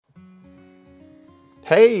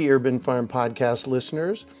Hey, Urban Farm Podcast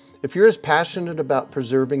listeners. If you're as passionate about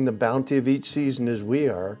preserving the bounty of each season as we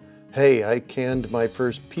are, hey, I canned my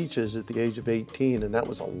first peaches at the age of 18, and that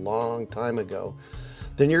was a long time ago,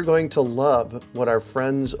 then you're going to love what our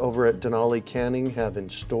friends over at Denali Canning have in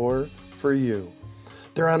store for you.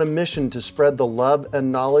 They're on a mission to spread the love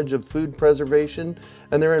and knowledge of food preservation,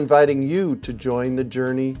 and they're inviting you to join the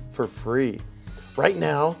journey for free. Right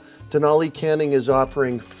now, Denali Canning is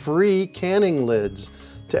offering free canning lids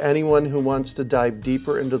to anyone who wants to dive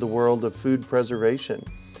deeper into the world of food preservation.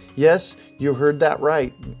 Yes, you heard that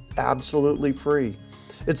right, absolutely free.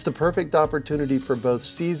 It's the perfect opportunity for both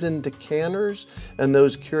seasoned canners and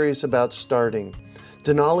those curious about starting.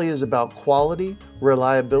 Denali is about quality,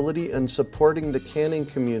 reliability, and supporting the canning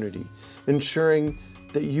community, ensuring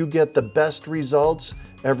that you get the best results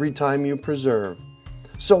every time you preserve.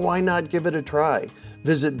 So why not give it a try?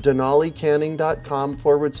 Visit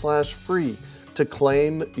denalicanning.com/free to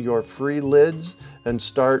claim your free lids and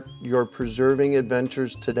start your preserving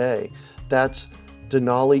adventures today. That's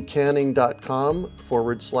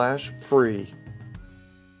denalicanning.com/free.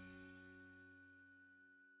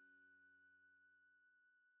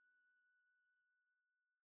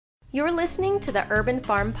 You're listening to the Urban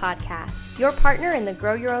Farm Podcast, your partner in the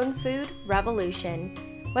Grow Your Own Food revolution.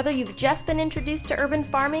 Whether you've just been introduced to urban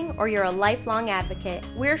farming or you're a lifelong advocate,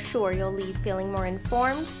 we're sure you'll leave feeling more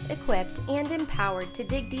informed, equipped, and empowered to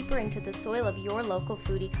dig deeper into the soil of your local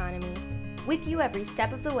food economy. With you every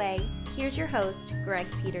step of the way, here's your host, Greg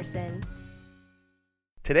Peterson.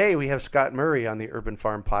 Today we have Scott Murray on the Urban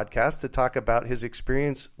Farm Podcast to talk about his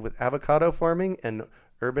experience with avocado farming and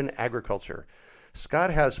urban agriculture.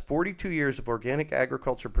 Scott has 42 years of organic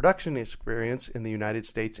agriculture production experience in the United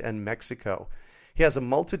States and Mexico. He has a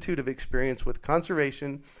multitude of experience with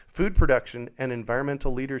conservation, food production, and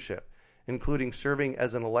environmental leadership, including serving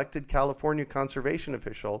as an elected California conservation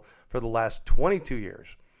official for the last 22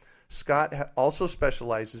 years. Scott also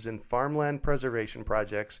specializes in farmland preservation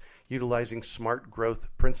projects utilizing smart growth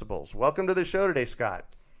principles. Welcome to the show today,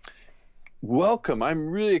 Scott. Welcome. I'm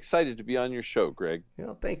really excited to be on your show, Greg.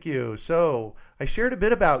 Yeah, thank you. So I shared a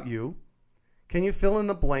bit about you. Can you fill in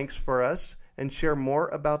the blanks for us and share more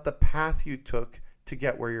about the path you took to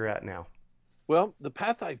get where you're at now? Well, the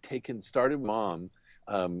path I've taken started with Mom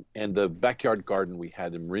and the backyard garden we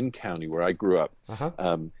had in Marin County where I grew up.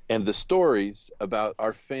 And the stories about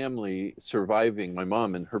our family surviving, my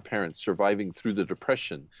mom and her parents surviving through the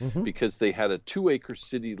Depression because they had a 2-acre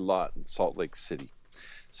city lot in Salt Lake City.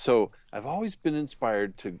 So I've always been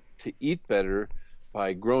inspired to eat better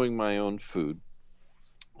by growing my own food.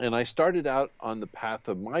 And I started out on the path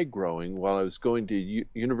of my growing while I was going to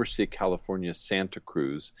University of California, Santa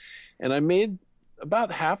Cruz. And I made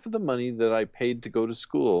about half of the money that I paid to go to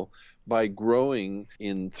school by growing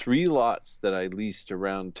in 3 lots that I leased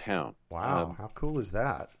around town. Wow, how cool is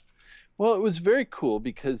that? Well, it was very cool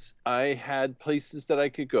because I had places that I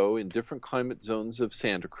could go in different climate zones of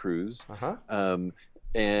Santa Cruz.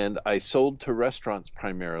 And I sold to restaurants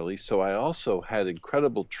primarily, so I also had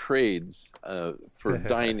incredible trades for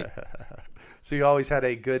dining. So you always had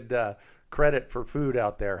a good credit for food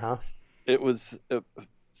out there, huh? It was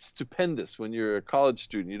stupendous when you're a college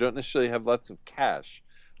student. You don't necessarily have lots of cash,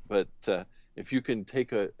 but if you can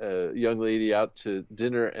take a young lady out to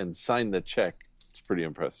dinner and sign the check, it's pretty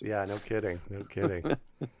impressive. Yeah, no kidding, no kidding.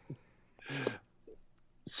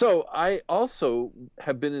 So I also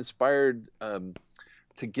have been inspired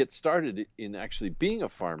to get started in actually being a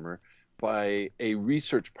farmer by a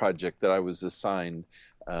research project that I was assigned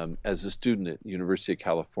as a student at University of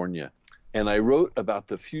California. And I wrote about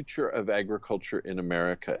the future of agriculture in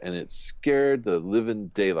America, and it scared the living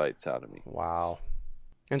daylights out of me. Wow.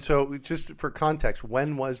 And so just for context,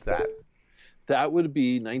 when was that? That would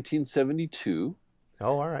be 1972.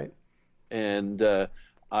 Oh, all right. And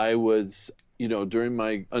I was, during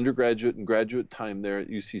my undergraduate and graduate time there at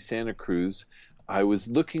UC Santa Cruz, I was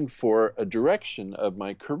looking for a direction of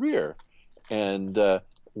my career. And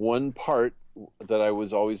one part that I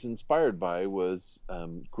was always inspired by was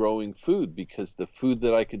growing food, because the food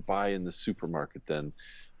that I could buy in the supermarket then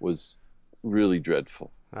was really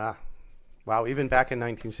dreadful. Ah, wow. Even back in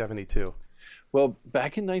 1972. Well,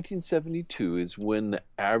 back in 1972 is when the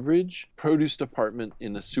average produce department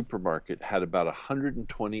in a supermarket had about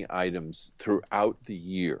 120 items throughout the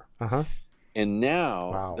year. And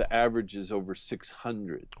now the average is over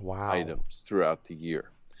 600 items throughout the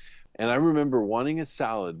year. And I remember wanting a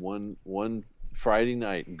salad one Friday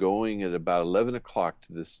night, going at about 11 o'clock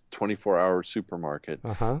to this 24-hour supermarket.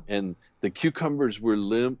 And the cucumbers were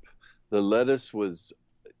limp. The lettuce was,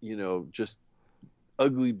 just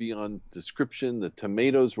ugly beyond description. The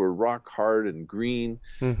tomatoes were rock hard and green.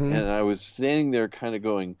 Mm-hmm. And I was standing there kind of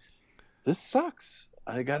going, this sucks.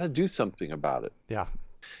 I got to do something about it. Yeah.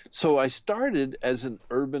 So I started as an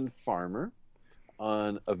urban farmer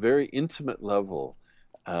on a very intimate level,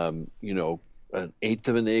 an eighth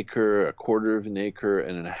of an acre, a quarter of an acre,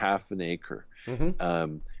 and a half an acre.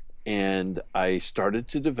 Mm-hmm. And I started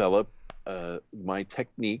to develop my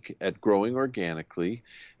technique at growing organically,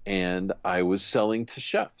 and I was selling to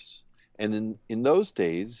chefs. And in those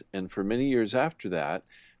days, and for many years after that,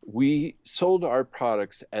 we sold our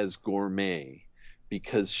products as gourmet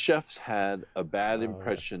because chefs had a bad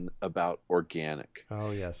impression about organic.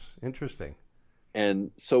 Oh, yes. Interesting.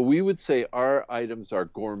 And so we would say our items are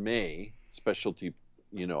gourmet, specialty,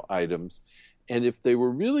 items. And if they were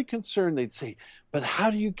really concerned, they'd say, but how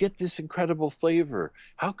do you get this incredible flavor?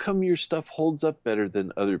 How come your stuff holds up better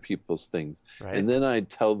than other people's things? Right. And then I'd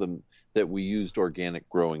tell them that we used organic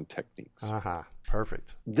growing techniques.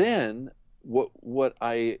 Perfect. Then what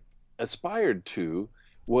I aspired to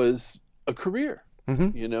was a career.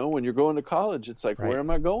 Mm-hmm. When you're going to college, it's like, where am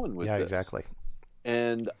I going with this? Yeah, exactly.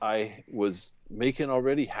 And I was making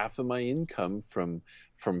already half of my income from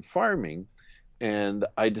farming. And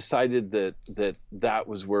I decided that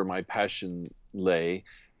was where my passion lay.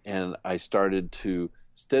 And I started to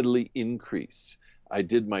steadily increase. I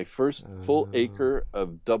did my first full acre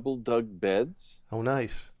of double dug beds. Oh,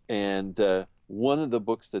 nice. And one of the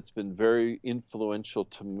books that's been very influential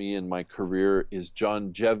to me in my career is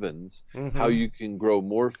John Jevons, Mm-hmm. How You Can Grow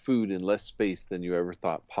More Food in Less Space Than You Ever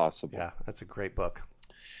Thought Possible. Yeah, that's a great book.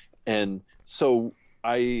 And so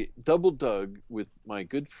I double dug with my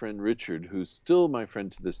good friend Richard, who's still my friend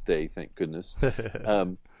to this day, thank goodness,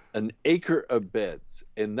 an acre of beds.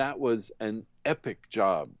 And that was an epic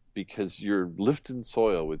job because you're lifting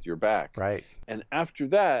soil with your back. Right. And after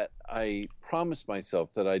that, I promised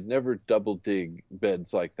myself that I'd never double dig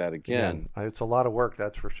beds like that again. It's a lot of work,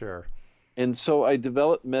 that's for sure. And so I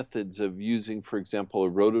developed methods of using, for example, a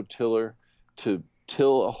rototiller to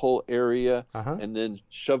till a whole area and then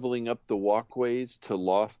shoveling up the walkways to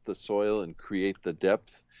loft the soil and create the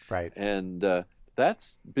depth. Right. And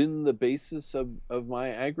that's been the basis of my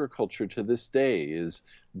agriculture to this day, is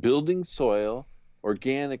building soil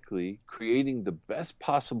organically, creating the best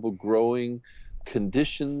possible growing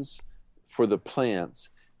conditions for the plants,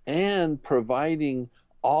 and providing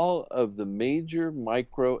all of the major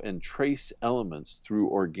micro and trace elements through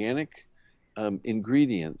organic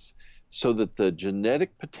ingredients so that the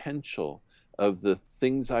genetic potential of the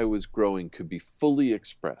things I was growing could be fully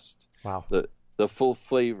expressed. Wow. The full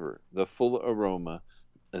flavor, the full aroma,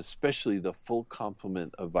 especially the full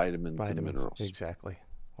complement of vitamins and minerals. Exactly.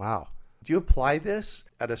 Wow. Do you apply this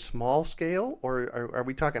at a small scale, or are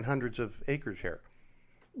we talking hundreds of acres here?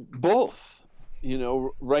 Both.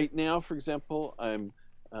 Right now, for example, I'm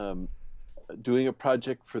doing a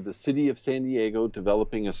project for the city of San Diego,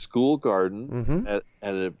 developing a school garden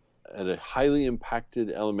at a highly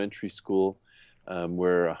impacted elementary school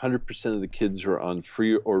where 100% of the kids are on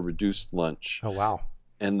free or reduced lunch. Oh, wow.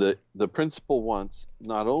 And the principal wants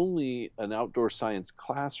not only an outdoor science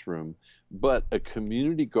classroom, but a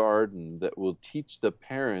community garden that will teach the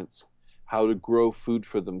parents how to grow food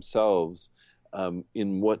for themselves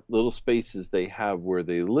in what little spaces they have where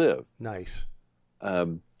they live. Nice.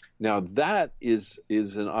 Now that is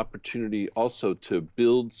an opportunity also to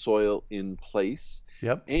build soil in place.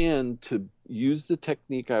 Yep. And to use the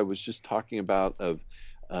technique I was just talking about of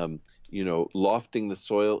lofting the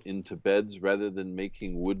soil into beds rather than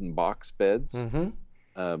making wooden box beds.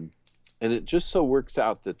 And it just so works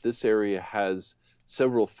out that this area has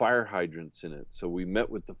several fire hydrants in it. So we met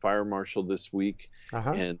with the fire marshal this week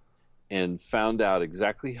and found out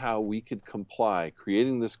exactly how we could comply,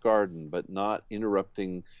 creating this garden, but not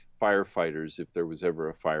interrupting firefighters if there was ever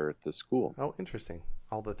a fire at the school. Oh, interesting.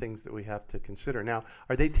 All the things that we have to consider. Now,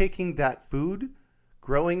 are they taking that food,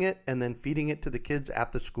 growing it, and then feeding it to the kids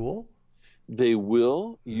at the school? They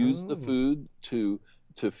will use the food to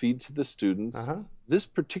feed to the students. This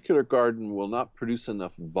particular garden will not produce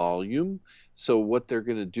enough volume, so what they're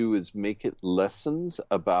going to do is make it lessons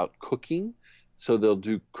about cooking. So they'll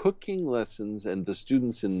do cooking lessons, and the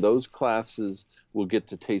students in those classes will get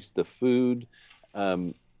to taste the food,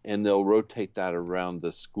 and they'll rotate that around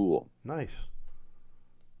the school. Nice.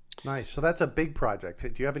 So that's a big project.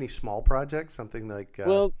 Do you have any small projects? Something like...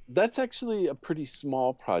 Well, that's actually a pretty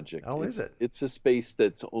small project. Oh, is it? It's a space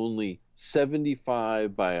that's only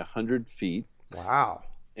 75 by 100 feet. Wow.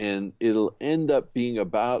 And it'll end up being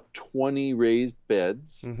about 20 raised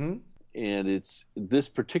beds. and it's this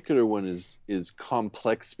particular one is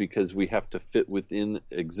complex because we have to fit within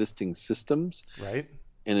existing systems. Right.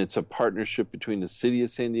 And it's a partnership between the city of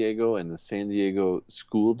San Diego and the San Diego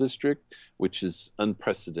School District, which is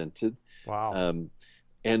unprecedented. Wow.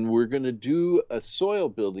 And we're going to do a soil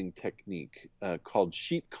building technique called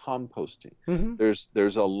sheet composting. Mm-hmm.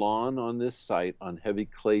 There's a lawn on this site on heavy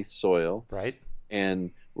clay soil. Right.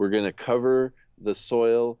 And we're going to cover the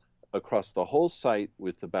soil across the whole site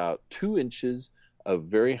with about 2 inches of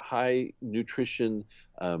very high nutrition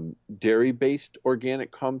dairy-based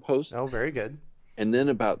organic compost. Oh, very good. And then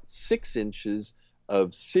about 6 inches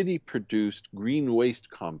of city-produced green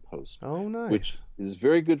waste compost. Oh, nice. Which is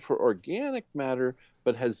very good for organic matter,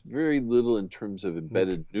 but has very little in terms of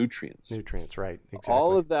embedded nutrients. Nutrients, right. Exactly.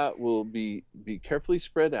 All of that will be carefully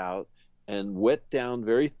spread out and wet down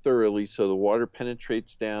very thoroughly so the water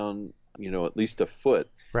penetrates down, at least a foot.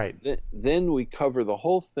 Right. Then we cover the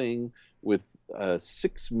whole thing with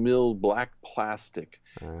 6 mil black plastic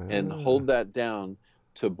and hold that down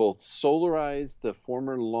to both solarize the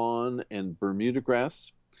former lawn and Bermuda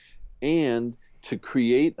grass and to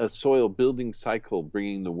create a soil building cycle,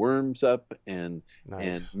 bringing the worms up and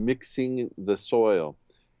mixing the soil.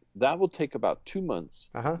 That will take about 2 months.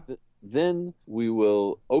 Then we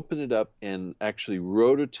will open it up and actually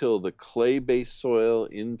rototill the clay-based soil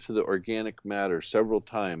into the organic matter several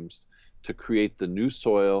times to create the new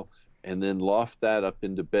soil, and then loft that up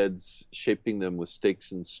into beds, shaping them with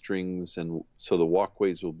stakes and strings, and so the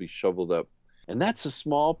walkways will be shoveled up. And that's a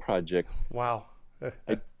small project. Wow.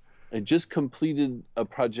 I just completed a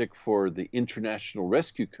project for the International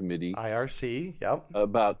Rescue Committee. IRC, yep.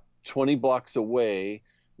 About 20 blocks away,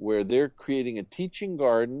 where they're creating a teaching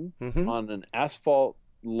garden on an asphalt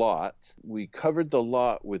lot. We covered the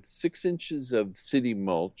lot with 6 inches of city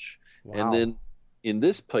mulch. Wow. And then in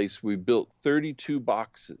this place, we built 32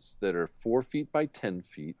 boxes that are 4 feet by 10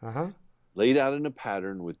 feet, laid out in a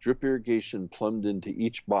pattern with drip irrigation plumbed into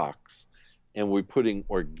each box. And we're putting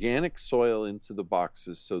organic soil into the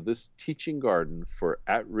boxes. So this teaching garden for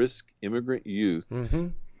at-risk immigrant youth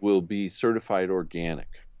will be certified organic.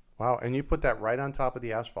 Wow, and you put that right on top of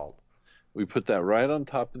the asphalt. We put that right on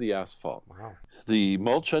top of the asphalt. Wow. The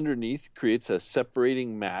mulch underneath creates a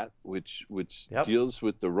separating mat, which deals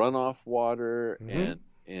with the runoff water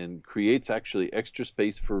and creates actually extra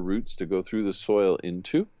space for roots to go through the soil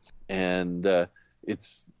into. And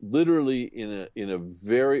it's literally in a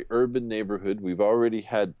very urban neighborhood. We've already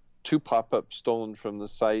had 2 pop-ups stolen from the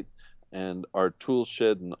site, and our tool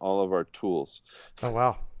shed and all of our tools. Oh,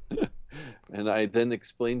 wow. And I then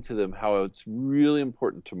explained to them how it's really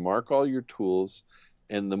important to mark all your tools,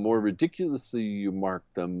 and the more ridiculously you mark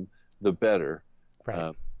them, the better.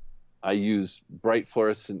 Right. I use bright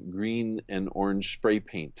fluorescent green and orange spray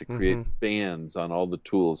paint to create bands on all the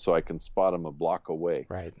tools so I can spot them a block away.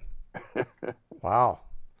 Right. Wow.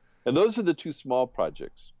 And those are the 2 small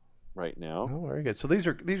projects right now. Oh, very good. So these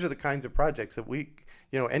are the kinds of projects that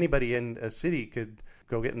anybody in a city could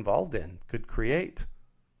go get involved in, could create.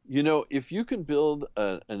 If you can build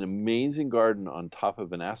an amazing garden on top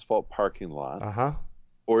of an asphalt parking lot,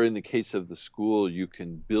 or in the case of the school, you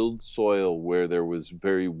can build soil where there was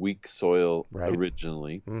very weak soil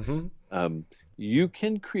originally, you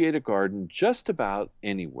can create a garden just about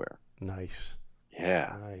anywhere. Nice.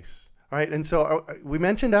 Yeah. Nice. All right. And so we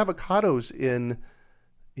mentioned avocados in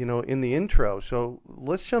the intro. So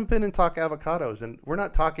let's jump in and talk avocados. And we're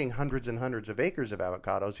not talking hundreds and hundreds of acres of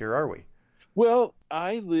avocados here, are we? Well,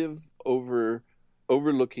 I live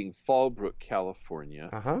overlooking Fallbrook,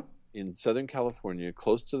 California, in Southern California,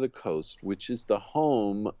 close to the coast, which is the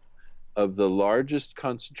home of the largest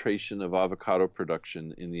concentration of avocado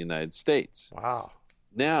production in the United States. Wow.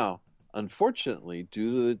 Now, unfortunately,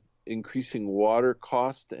 due to the increasing water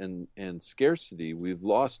cost and scarcity, we've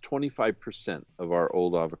lost 25% of our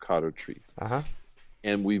old avocado trees.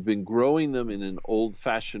 And we've been growing them in an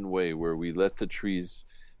old-fashioned way where we let the trees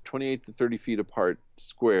 28 to 30 feet apart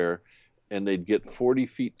square, and they'd get 40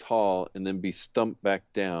 feet tall and then be stumped back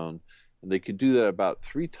down. And they could do that about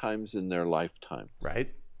 3 times in their lifetime. Right.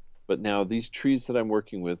 But now these trees that I'm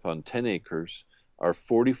working with on 10 acres are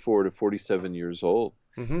 44 to 47 years old.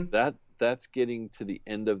 That's getting to the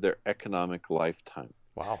end of their economic lifetime.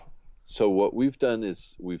 Wow. So what we've done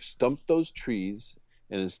is we've stumped those trees,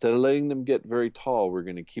 and instead of letting them get very tall, we're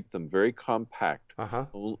going to keep them very compact,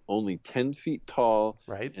 only 10 feet tall,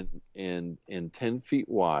 right, and 10 feet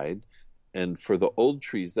wide. And for the old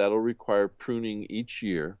trees, that'll require pruning each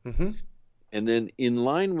year. And then in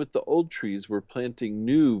line with the old trees, we're planting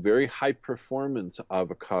new, very high-performance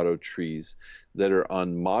avocado trees that are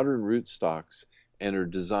on modern rootstocks and are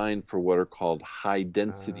designed for what are called high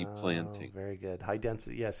density planting. Very good. High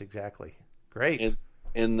density. Yes, exactly. Great.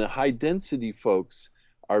 And the high density folks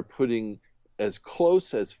are putting as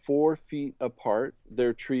close as 4 feet apart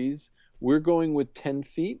their trees. We're going with 10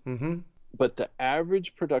 feet. Mm-hmm. But the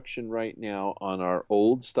average production right now on our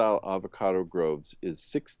old style avocado groves is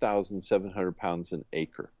 6,700 pounds an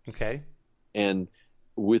acre. Okay. And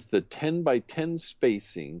with the 10 by 10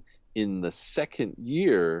 spacing in the second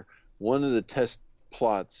year, one of the test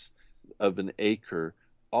plots of an acre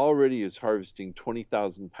already is harvesting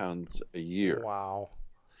 20,000 pounds a year. Wow.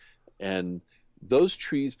 And those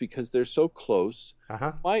trees, because they're so close,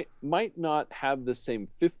 Uh-huh. might not have the same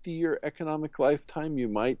 50-year economic lifetime. You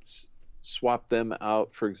might swap them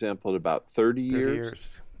out, for example, at about 30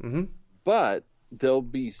 years. Mm-hmm. But they'll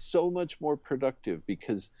be so much more productive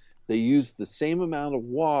because they use the same amount of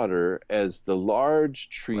water as the large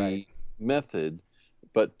tree method,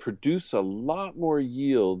 but produce a lot more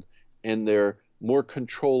yield, and they're more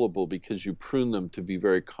controllable because you prune them to be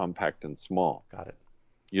very compact and small. Got it.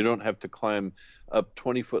 You don't have to climb up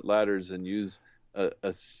 20-foot ladders and use a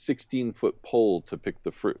 16-foot pole to pick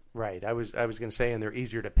the fruit. Right. I was going to say, and they're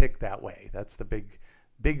easier to pick that way. That's the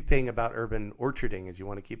big thing about urban orcharding is you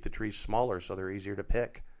want to keep the trees smaller so they're easier to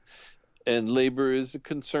pick. And labor is a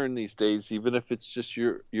concern these days, even if it's just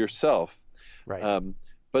yourself. Right.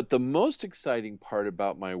 But the most exciting part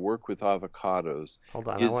about my work with avocados. Hold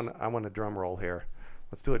on, I want a drum roll here.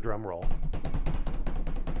 Let's do a drum roll.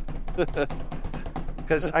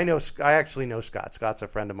 Because I actually know Scott. Scott's a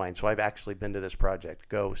friend of mine, so I've actually been to this project.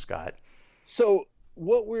 Go, Scott. So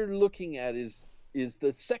what we're looking at is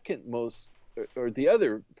the second most, or the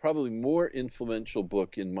other, probably more influential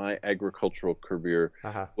book in my agricultural career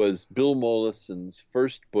was Bill Mollison's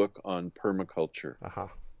first book on permaculture,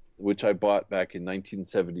 which I bought back in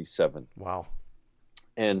 1977. Wow.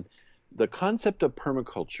 And the concept of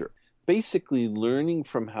permaculture, basically learning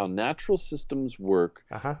from how natural systems work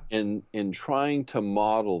and trying to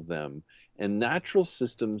model them. And natural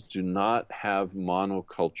systems do not have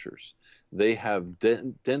monocultures. They have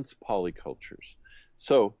dense polycultures.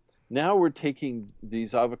 So now we're taking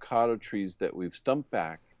these avocado trees that we've stumped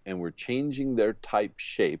back and we're changing their type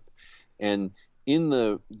shape. And in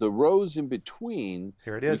the rows in between...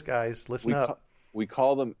 Here it is, guys. Listen up. We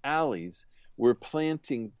call them alleys. We're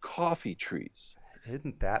planting coffee trees.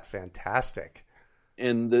 Isn't that fantastic?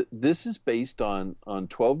 And this is based on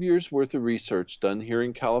 12 years worth of research done here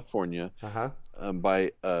in California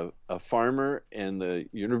by a farmer and the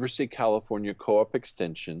University of California Co-op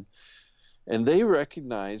Extension. And they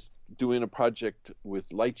recognized, doing a project with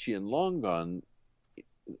lychee and longan,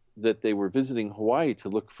 that they were visiting Hawaii to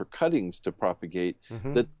look for cuttings to propagate,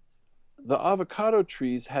 that the avocado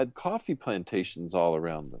trees had coffee plantations all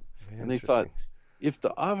around them. And they thought, if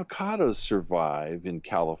the avocados survive in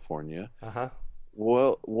California,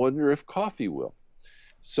 well, wonder if coffee will.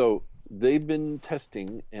 So they've been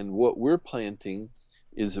testing, and what we're planting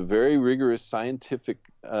is a very rigorous scientific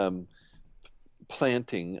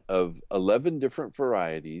planting of 11 different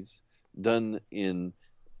varieties done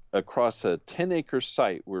across a 10-acre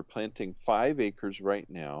site. We're planting 5 acres right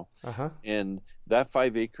now, and that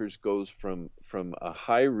 5 acres goes from a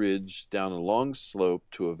high ridge down a long slope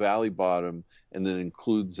to a valley bottom, and then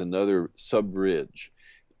includes another sub-ridge.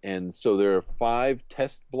 And so there are 5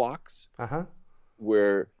 test blocks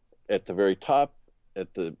where at the very top,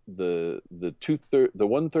 at the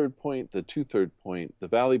 1/3 point, the 2/3 point, the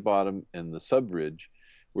valley bottom, and the sub-ridge,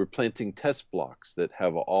 we're planting test blocks that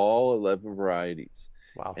have all 11 varieties.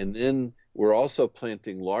 Wow. And then we're also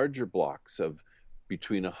planting larger blocks of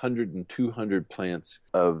between 100 and 200 plants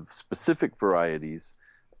of specific varieties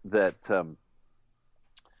that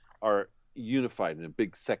are unified in a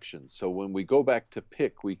big section. So when we go back to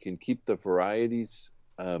pick, we can keep the varieties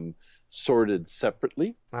sorted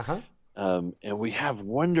separately. And we have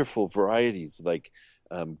wonderful varieties like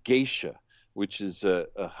geisha, which is a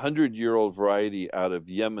 100-year-old variety out of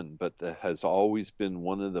Yemen, but that has always been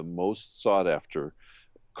one of the most sought after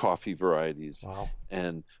coffee varieties. Wow.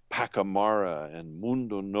 And Pacamara and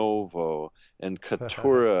Mundo Novo and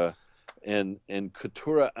Caturra and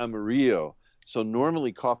Caturra Amarillo. So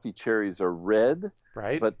normally coffee cherries are red,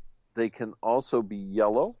 but they can also be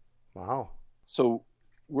yellow. Wow. So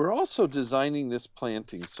we're also designing this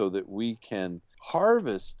planting so that we can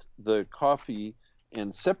harvest the coffee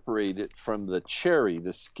and separate it from the cherry,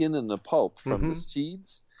 the skin and the pulp, from the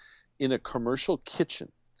seeds in a commercial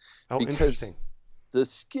kitchen. Oh, because interesting. The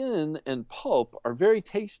skin and pulp are very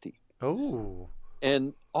tasty. Oh.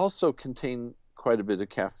 And also contain quite a bit of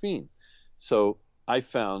caffeine. So I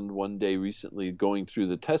found one day recently going through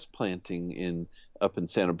the test planting up in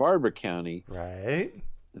Santa Barbara County, right,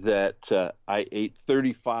 that I ate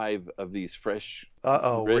 35 of these fresh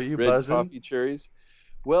were you red buzzing? coffee cherries.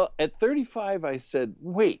 Well, at 35, I said,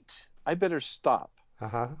 wait, I better stop.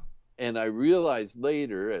 Uh-huh. And I realized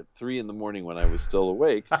later at 3 a.m. when I was still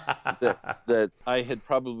awake that I had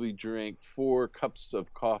probably drank 4 cups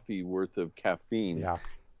of coffee worth of caffeine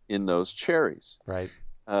in those cherries. Right.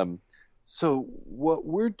 So what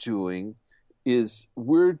we're doing is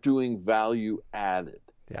we're doing value added.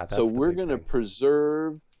 Yeah, that's so the we're big going to thing.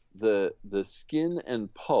 preserve the skin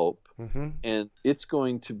and pulp, and it's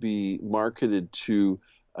going to be marketed to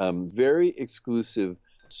very exclusive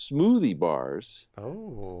smoothie bars.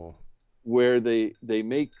 Oh. Where they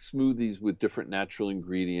make smoothies with different natural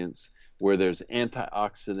ingredients, where there's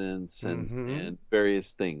antioxidants and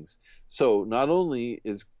various things. So not only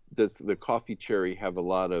does the coffee cherry have a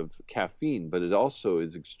lot of caffeine, but it also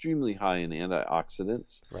is extremely high in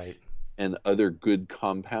antioxidants, right, and other good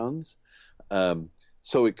compounds.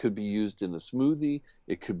 So it could be used in a smoothie.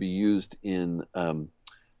 It could be used in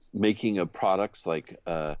making of products like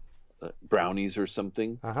brownies or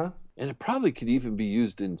something. And it probably could even be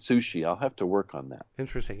used in sushi. I'll have to work on that.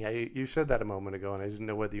 Interesting. Yeah, you said that a moment ago, and I didn't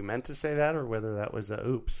know whether you meant to say that or whether that was a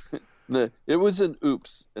oops. No, it was an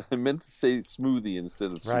oops. I meant to say smoothie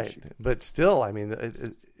instead of sushi. Right. But still, I mean,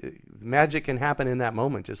 magic can happen in that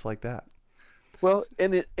moment just like that. Well,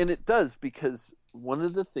 and it does, because one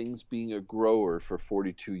of the things being a grower for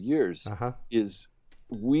 42 years is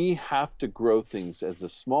we have to grow things as a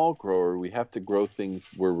small grower. We have to grow things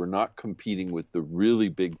where we're not competing with the really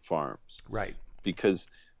big farms. Right. Because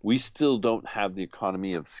we still don't have the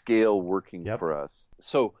economy of scale working for us.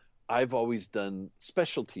 So I've always done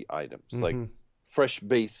specialty items like fresh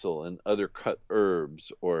basil and other cut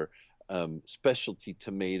herbs, or specialty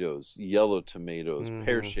tomatoes, yellow tomatoes,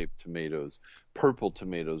 pear-shaped tomatoes, purple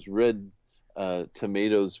tomatoes, red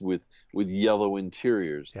tomatoes with yellow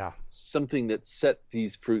interiors. Yeah. Something that set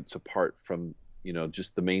these fruits apart from,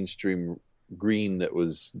 just the mainstream green that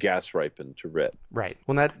was gas ripened to red. Right.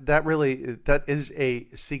 Well, that is a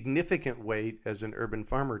significant way as an urban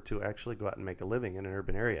farmer to actually go out and make a living in an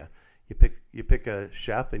urban area. You pick a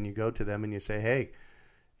chef and you go to them and you say, hey,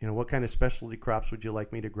 what kind of specialty crops would you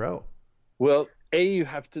like me to grow? Well, you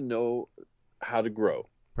have to know how to grow.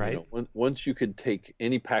 Right. Once you could take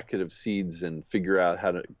any packet of seeds and figure out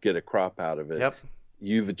how to get a crop out of it,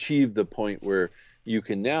 you've achieved the point where you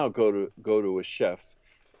can now go to a chef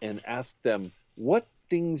and ask them, what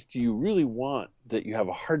things do you really want that you have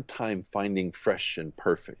a hard time finding fresh and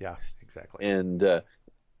perfect? Yeah, exactly. And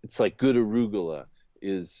it's like good arugula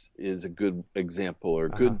is a good example, or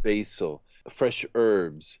good basil, fresh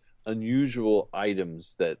herbs, unusual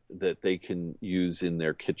items that they can use in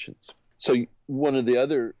their kitchens. So one of the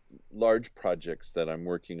other large projects that I'm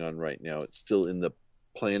working on right now, it's still in the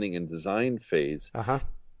planning and design phase,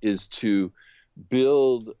 is to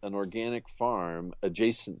build an organic farm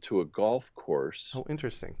adjacent to a golf course. Oh,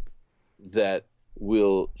 interesting. That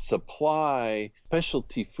will supply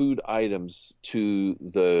specialty food items to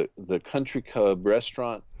the country club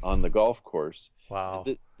restaurant on the golf course. Wow.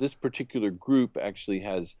 This particular group actually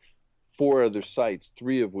has 4 other sites,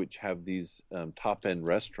 3 of which have these top-end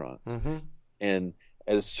restaurants. And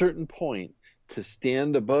at a certain point, to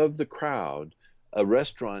stand above the crowd, a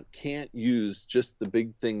restaurant can't use just the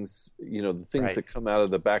big things, the things that come out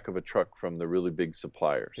of the back of a truck from the really big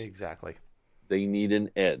suppliers. Exactly. They need an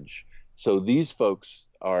edge. So these folks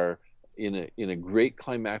are in a great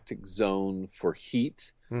climatic zone for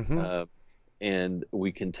heat. And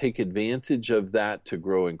we can take advantage of that to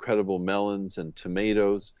grow incredible melons and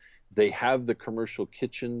tomatoes. They have the commercial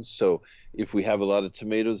kitchens, so if we have a lot of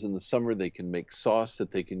tomatoes in the summer, they can make sauce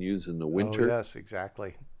that they can use in the winter. Oh, yes,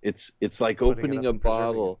 exactly. It's like opening a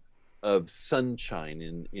bottle of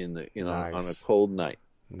sunshine on a cold night.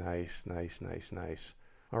 Nice.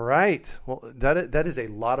 All right. Well, that is a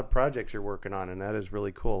lot of projects you're working on, and that is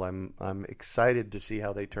really cool. I'm excited to see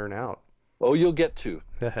how they turn out. Oh, you'll get to.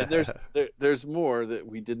 And there's more that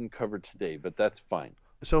we didn't cover today, but that's fine.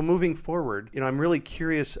 So moving forward, I'm really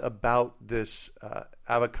curious about this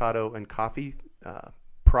avocado and coffee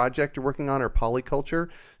project you're working on, or polyculture.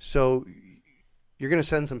 So you're going to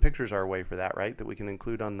send some pictures our way for that, right? That we can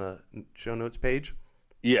include on the show notes page?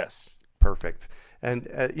 Yes. Perfect. And,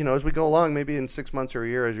 as we go along, maybe in 6 months or a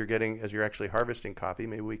year, as you're actually harvesting coffee,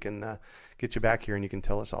 maybe we can get you back here and you can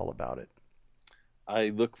tell us all about it. I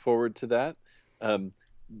look forward to that.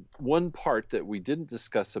 One part that we didn't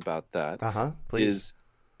discuss about that please. is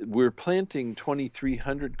we're planting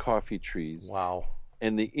 2,300 coffee trees. Wow.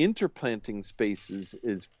 And the interplanting spaces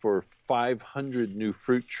is for 500 new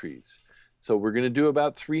fruit trees. So we're going to do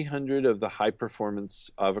about 300 of the high-performance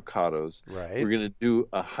avocados. Right. We're going to do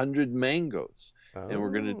 100 mangoes. And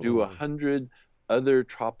we're going to do 100 other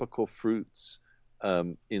tropical fruits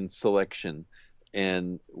in selection.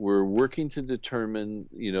 And we're working to determine,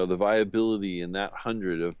 the viability in that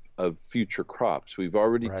 100 of future crops. We've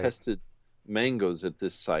already tested mangoes at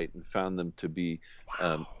this site and found them to be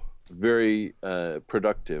very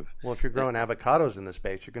productive. Well, if you're growing avocados in this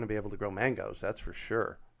space, you're going to be able to grow mangoes. That's for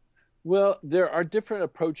sure. Well, there are different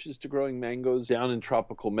approaches to growing mangoes. Down in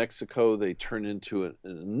tropical Mexico, they turn into an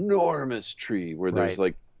enormous tree where there's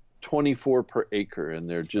like 24 per acre, and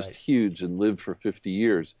they're just huge and live for 50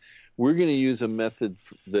 years. We're going to use a method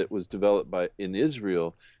that was developed in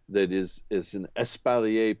Israel that is an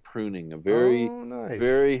espalier pruning, a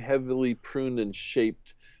very heavily pruned and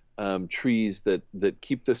shaped trees that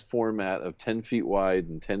keep this format of 10 feet wide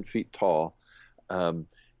and 10 feet tall,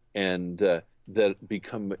 that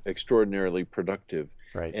become extraordinarily productive.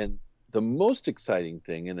 Right. And the most exciting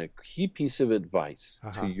thing, and a key piece of advice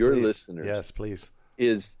to your listeners, yes, please,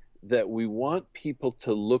 is that we want people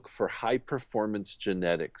to look for high performance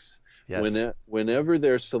genetics. Yes. Whenever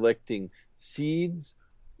they're selecting seeds,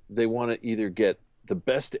 they want to either get the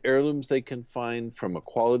best heirlooms they can find from a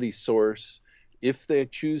quality source. If they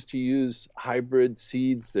choose to use hybrid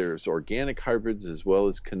seeds, there's organic hybrids as well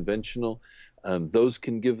as conventional. Those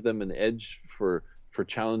can give them an edge for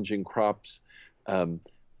challenging crops.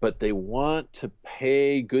 But they want to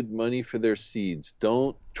pay good money for their seeds.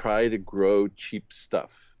 Don't try to grow cheap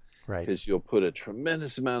stuff. Right. Because you'll put a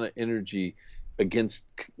tremendous amount of energy against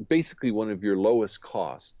basically one of your lowest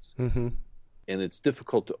costs. Mm-hmm. And it's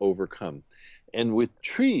difficult to overcome. And with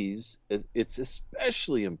trees, it's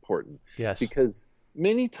especially important. Yes. Because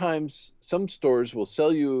many times some stores will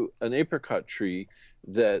sell you an apricot tree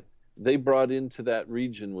that they brought into that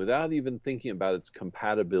region without even thinking about its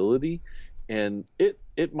compatibility. And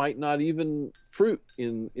it might not even fruit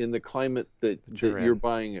in the climate that you're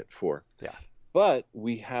buying it for. Yeah. But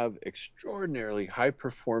we have extraordinarily high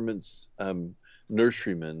performance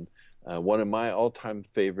nurserymen. One of my all-time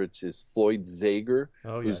favorites is Floyd Zager,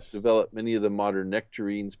 who's developed many of the modern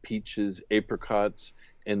nectarines, peaches, apricots,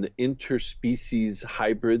 and the interspecies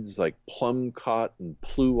hybrids like plumcot and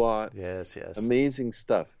pluot. Yes, yes. Amazing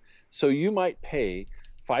stuff. So you might pay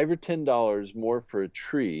 $5 or $10 more for a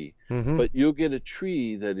tree, but you'll get a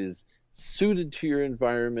tree that is suited to your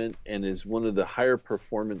environment and is one of the higher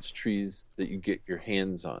performance trees that you get your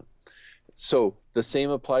hands on. So the same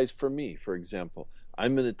applies for me. For example,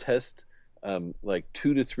 I'm going to test like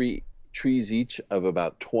 2 to 3 trees each of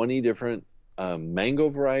about 20 different mango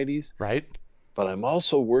varieties. Right. But I'm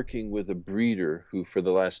also working with a breeder who for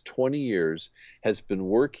the last 20 years has been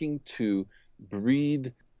working to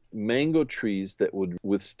breed mango trees that would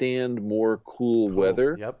withstand more cool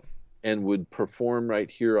weather. Yep. And would perform right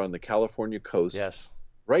here on the California coast. Yes.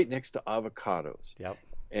 Right next to avocados. Yep.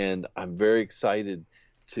 And I'm very excited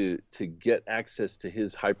to get access to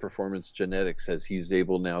his high performance genetics as he's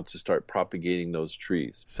able now to start propagating those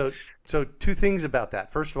trees. So 2 things about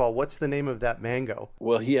that. First of all, what's the name of that mango?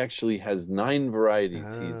 Well, he actually has 9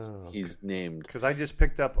 varieties he's named. Because I just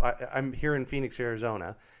picked up, I'm here in Phoenix,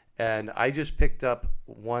 Arizona, and I just picked up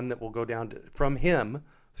one that will go down from him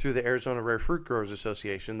through the Arizona Rare Fruit Growers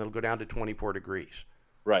Association that'll go down to 24 degrees.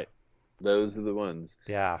 Right. Those are the ones.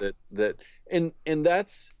 Yeah. And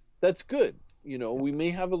that's good. We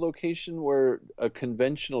may have a location where a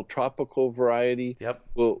conventional tropical variety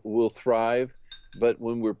will thrive, but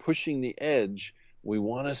when we're pushing the edge, we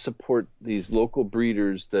want to support these local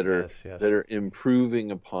breeders that are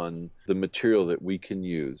improving upon the material that we can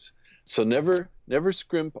use. So never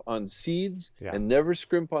scrimp on seeds and never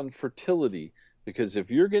scrimp on fertility. Because if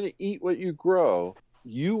you're going to eat what you grow,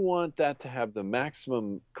 you want that to have the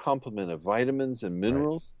maximum complement of vitamins and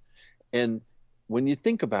minerals. Right. And when you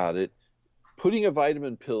think about it, putting a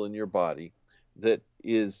vitamin pill in your body that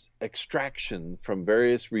is extraction from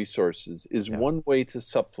various resources is one way to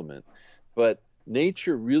supplement. But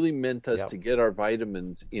nature really meant us to get our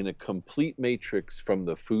vitamins in a complete matrix from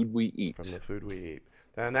the food we eat.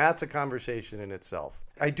 And that's a conversation in itself.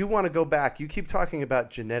 I do want to go back. You keep talking about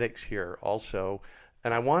genetics here also.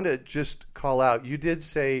 And I want to just call out, you did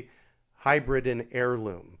say hybrid and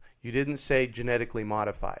heirloom. You didn't say genetically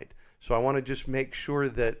modified. So I want to just make sure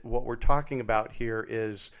that what we're talking about here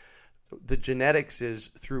is the genetics is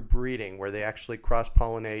through breeding, where they actually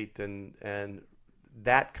cross-pollinate and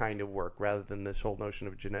that kind of work rather than this whole notion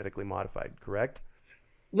of genetically modified, correct?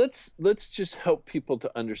 Let's just help people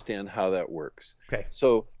to understand how that works. Okay.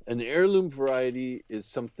 So an heirloom variety is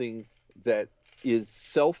something that is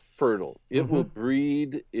self-fertile. It will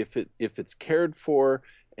breed if it's cared for,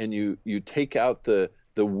 and you take out the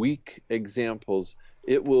weak examples.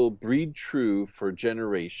 It will breed true for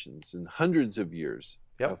generations and hundreds of years.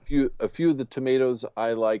 Yep. A few of the tomatoes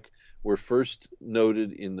I like were first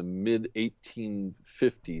noted in the mid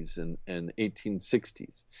 1850s and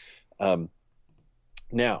 1860s.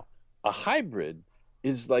 Now, a hybrid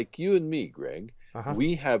is like you and me, Greg.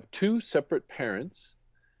 We have two separate parents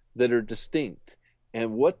that are distinct,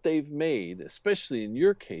 and what they've made, especially in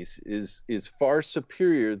your case, is far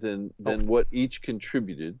superior than what each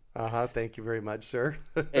contributed. Thank you very much, sir.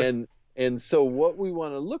 and so what we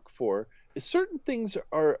want to look for is certain things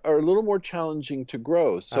are a little more challenging to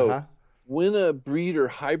grow. So when a breeder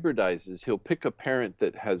hybridizes, he'll pick a parent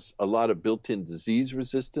that has a lot of built-in disease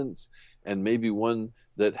resistance and maybe one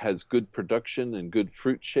that has good production and good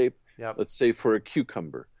fruit shape. Let's say for a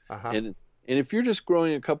cucumber. And if you're just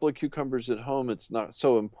growing a couple of cucumbers at home, it's not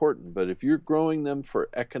so important. But if you're growing them for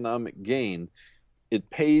economic gain, it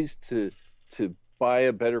pays to buy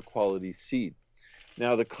a better quality seed.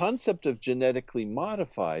 Now, the concept of genetically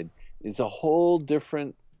modified is a whole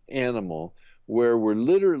different animal, where we're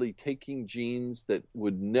literally taking genes that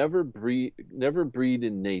would never breed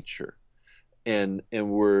in nature, and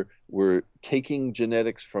we're taking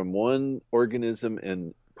genetics from one organism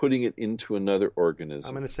and putting it into another organism.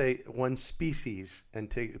 I'm going to say one species and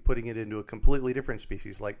putting it into a completely different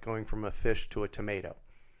species, like going from a fish to a tomato.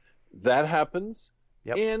 That happens.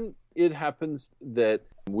 And it happens that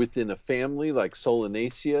within a family like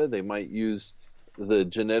Solanaceae, they might use the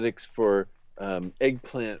genetics for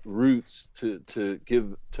eggplant roots to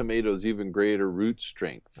give tomatoes even greater root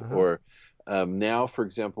strength. Or now, for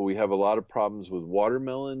example, we have a lot of problems with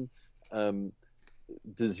watermelon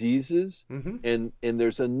diseases, and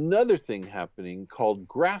there's another thing happening called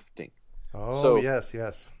grafting.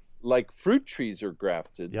 Yes. Like fruit trees are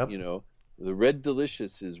grafted. The Red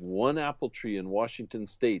Delicious is one apple tree in Washington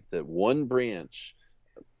State that one branch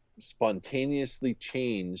spontaneously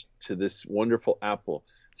changed to this wonderful apple.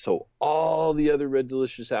 So all the other Red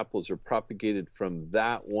Delicious apples are propagated from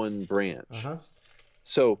that one branch.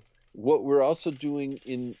 So what we're also doing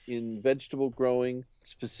in vegetable growing,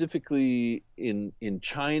 specifically in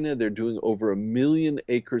China, they're doing over 1 million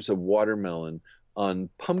acres of watermelon on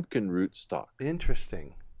pumpkin rootstock.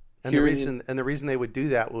 Interesting. And the reason they would do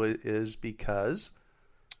that is because,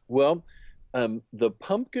 well, the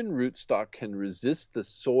pumpkin rootstock can resist the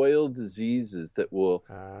soil diseases that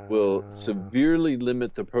will severely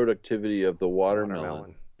limit the productivity of the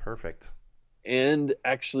watermelon. Perfect. And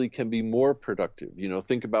actually can be more productive.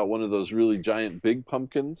 Think about one of those really giant big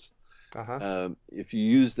pumpkins. If you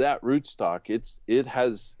use that rootstock,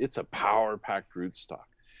 it's a power-packed rootstock.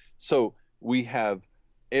 So we have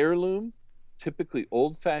heirloom, typically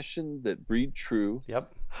old-fashioned, that breed true.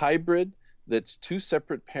 Hybrid, that's two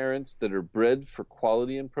separate parents that are bred for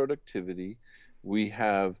quality and productivity. We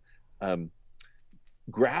have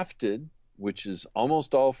grafted, which is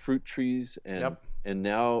almost all fruit trees and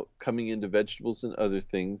now coming into vegetables and other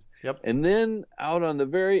things. And then out on the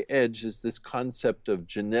very edge is this concept of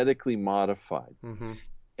genetically modified.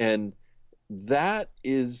 And that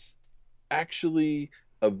is actually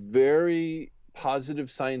a very positive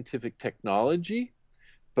scientific technology,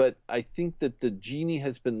 but I think that the genie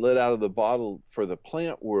has been let out of the bottle for the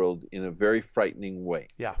plant world in a very frightening way.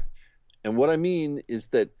 And what I mean is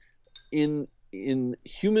that in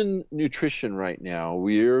human nutrition right now,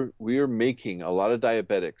 we are making a lot of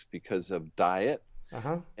diabetics because of diet.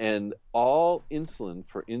 And all insulin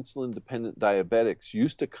for insulin-dependent diabetics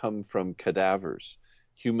used to come from cadavers,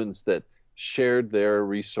 humans that shared their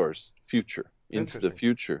resource into the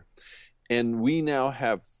future. And we now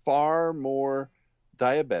have far more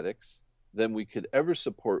diabetics than we could ever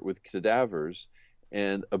support with cadavers.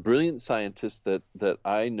 And a brilliant scientist that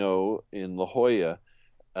I know in La Jolla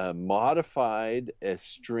modified a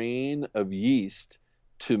strain of yeast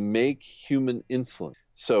to make human insulin.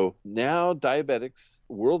 So now diabetics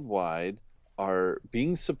worldwide are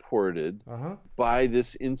being supported by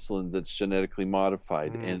this insulin that's genetically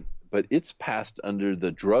modified. But it's passed under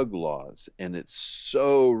the drug laws, and it's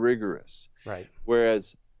so rigorous.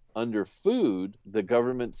 Whereas under food, the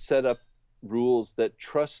government set up rules that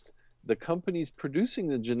trust the companies producing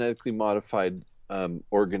the genetically modified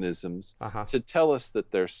organisms to tell us that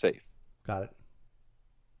they're safe. Got it.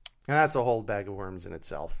 And that's a whole bag of worms in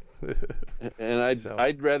itself. And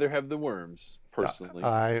I'd rather have the worms, personally.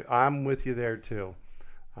 I'm with you there too.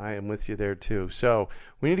 I am with you there too. So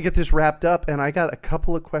we need to get this wrapped up, and I got a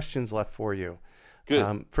couple of questions left for you.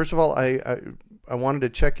 Good. First of all, I wanted to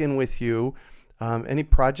check in with you. Any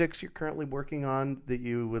projects you're currently working on that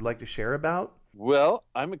you would like to share about? Well,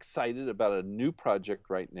 I'm excited about a new project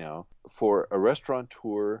right now for a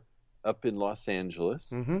restaurateur up in Los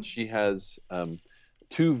Angeles. Mm-hmm. She has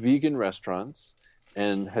 2 vegan restaurants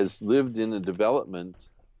and has lived in a development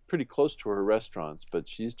pretty close to her restaurants, but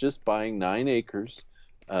she's just buying 9 acres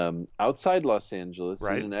outside Los Angeles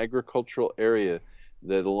Right. in an agricultural area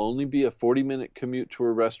that'll only be a 40-minute commute to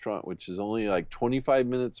her restaurant, which is only like 25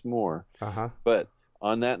 minutes more. Uh-huh. But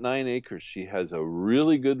on that 9 acres, she has a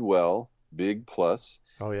really good well, big plus.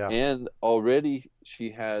 Oh, yeah. And already she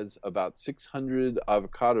has about 600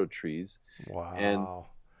 avocado trees. Wow. And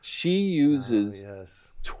she uses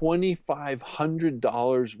yes.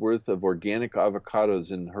 $2,500 worth of organic avocados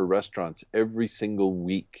in her restaurants every single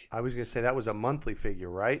week. I was going to say that was a monthly figure,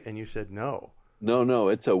 right? And you said no. No,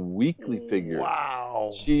 it's a weekly figure.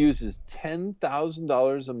 Wow. She uses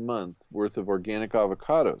 $10,000 a month worth of organic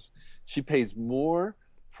avocados. She pays more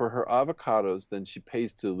for her avocados than she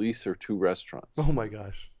pays to lease her 2 restaurants. Oh my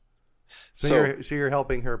gosh. So you're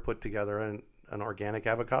helping her put together an organic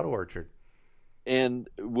avocado orchard. And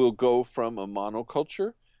we'll go from a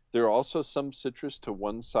monoculture. There are also some citrus to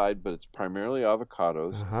one side, but it's primarily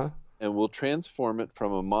avocados. Uh-huh. And we'll transform it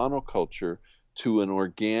from a monoculture to an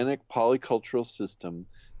organic polycultural system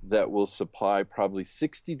that will supply probably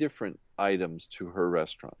 60 different items to her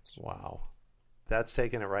restaurants. Wow. That's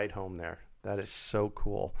taking it right home there. That is so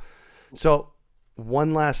cool. So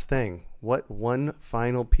one last thing. What one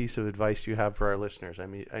final piece of advice do you have for our listeners? I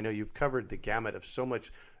mean, I know you've covered the gamut of so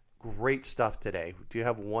much great stuff today. Do you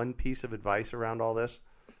have one piece of advice around all this?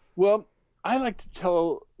 Well, I like to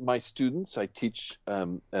tell my students, I teach at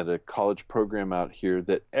a college program out here,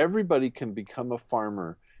 that everybody can become a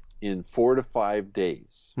farmer in 4 to 5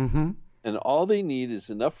 days. Mm-hmm. And all they need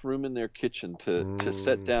is enough room in their kitchen to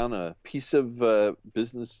set down a piece of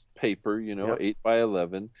business paper, 8 by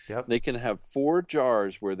 11. Yep. They can have 4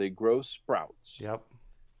 jars where they grow sprouts. Yep.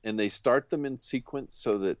 And they start them in sequence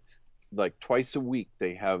so that like twice a week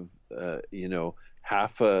they have,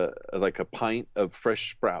 half a pint of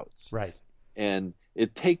fresh sprouts. Right. And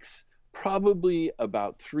it takes probably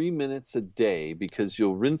about 3 minutes a day because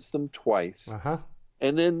you'll rinse them twice. Uh-huh.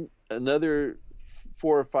 And then another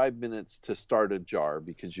 4 or 5 minutes to start a jar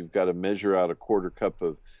because you've got to measure out a quarter cup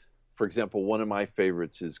of, for example, one of my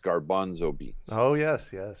favorites is garbanzo beans. Oh,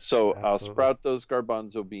 yes. So Absolutely. I'll sprout those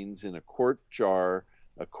garbanzo beans in a quart jar,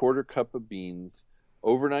 a quarter cup of beans,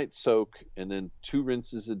 overnight soak, and then 2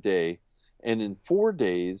 rinses a day. And in 4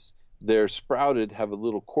 days, they're sprouted, have a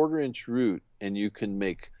little 1/4-inch root, and you can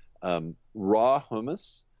make raw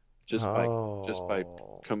hummus just by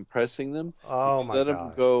compressing them. Oh, my Let gosh.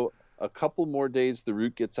 them go a couple more days, the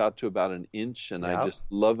root gets out to about 1 inch, and I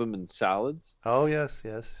just love them in salads. Oh, yes,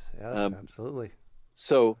 absolutely.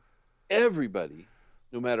 So everybody,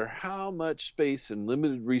 no matter how much space and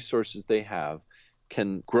limited resources they have,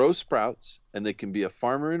 can grow sprouts, and they can be a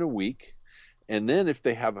farmer in a week. And then if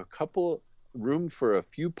they have room for a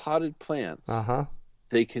few potted plants,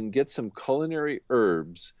 they can get some culinary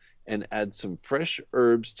herbs and add some fresh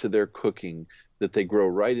herbs to their cooking that they grow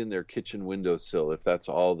right in their kitchen windowsill if that's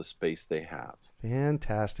all the space they have.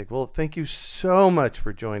 Fantastic. Well, thank you so much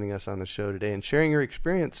for joining us on the show today and sharing your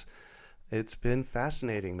experience. It's been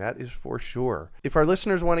fascinating, that is for sure. If our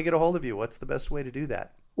listeners want to get a hold of you, what's the best way to do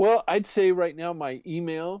that? Well, I'd say right now my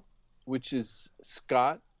email, which is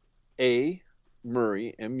Scott A.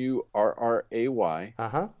 Murray, Murray,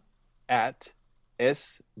 at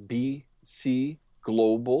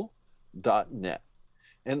sbcglobal.net.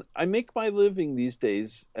 And I make my living these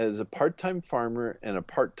days as a part-time farmer and a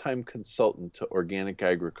part-time consultant to organic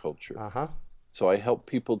agriculture. So I help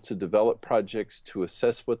people to develop projects, to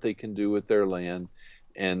assess what they can do with their land,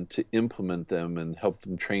 and to implement them and help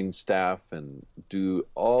them train staff and do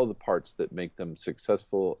all the parts that make them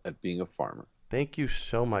successful at being a farmer. Thank you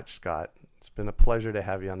so much, Scott. It's been a pleasure to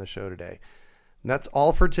have you on the show today. And that's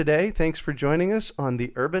all for today. Thanks for joining us on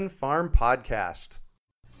the Urban Farm Podcast.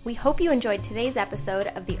 We hope you enjoyed today's episode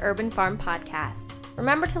of the Urban Farm Podcast.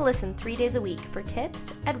 Remember to listen 3 days a week for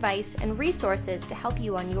tips, advice, and resources to help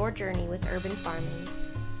you on your journey with urban farming.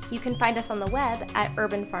 You can find us on the web at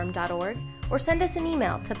urbanfarm.org or send us an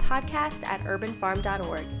email to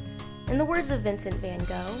podcast@urbanfarm.org. In the words of Vincent van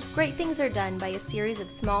Gogh, great things are done by a series of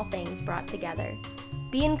small things brought together.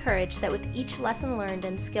 Be encouraged that with each lesson learned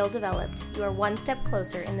and skill developed, you are one step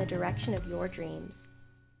closer in the direction of your dreams.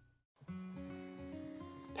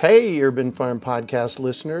 Hey, Urban Farm Podcast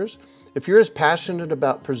listeners. If you're as passionate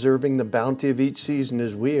about preserving the bounty of each season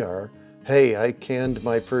as we are, hey, I canned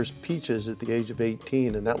my first peaches at the age of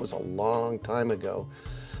 18, and that was a long time ago,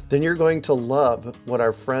 then you're going to love what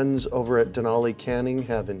our friends over at Denali Canning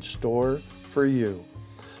have in store for you.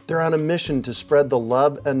 They're on a mission to spread the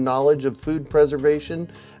love and knowledge of food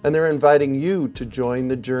preservation, and they're inviting you to join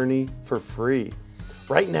the journey for free.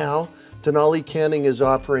 Right now, Denali Canning is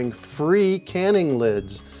offering free canning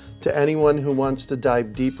lids to anyone who wants to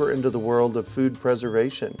dive deeper into the world of food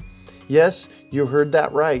preservation. Yes, you heard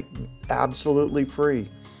that right, absolutely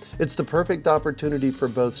free. It's the perfect opportunity for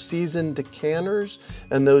both seasoned canners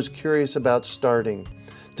and those curious about starting.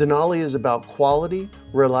 Denali is about quality,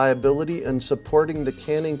 reliability, and supporting the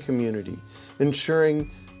canning community, ensuring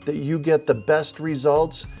that you get the best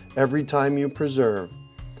results every time you preserve.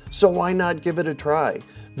 So why not give it a try?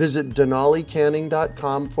 Visit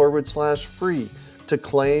denalicanning.com/free to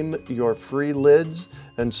claim your free lids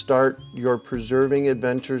and start your preserving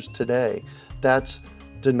adventures today. That's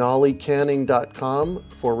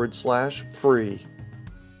denalicanning.com/free.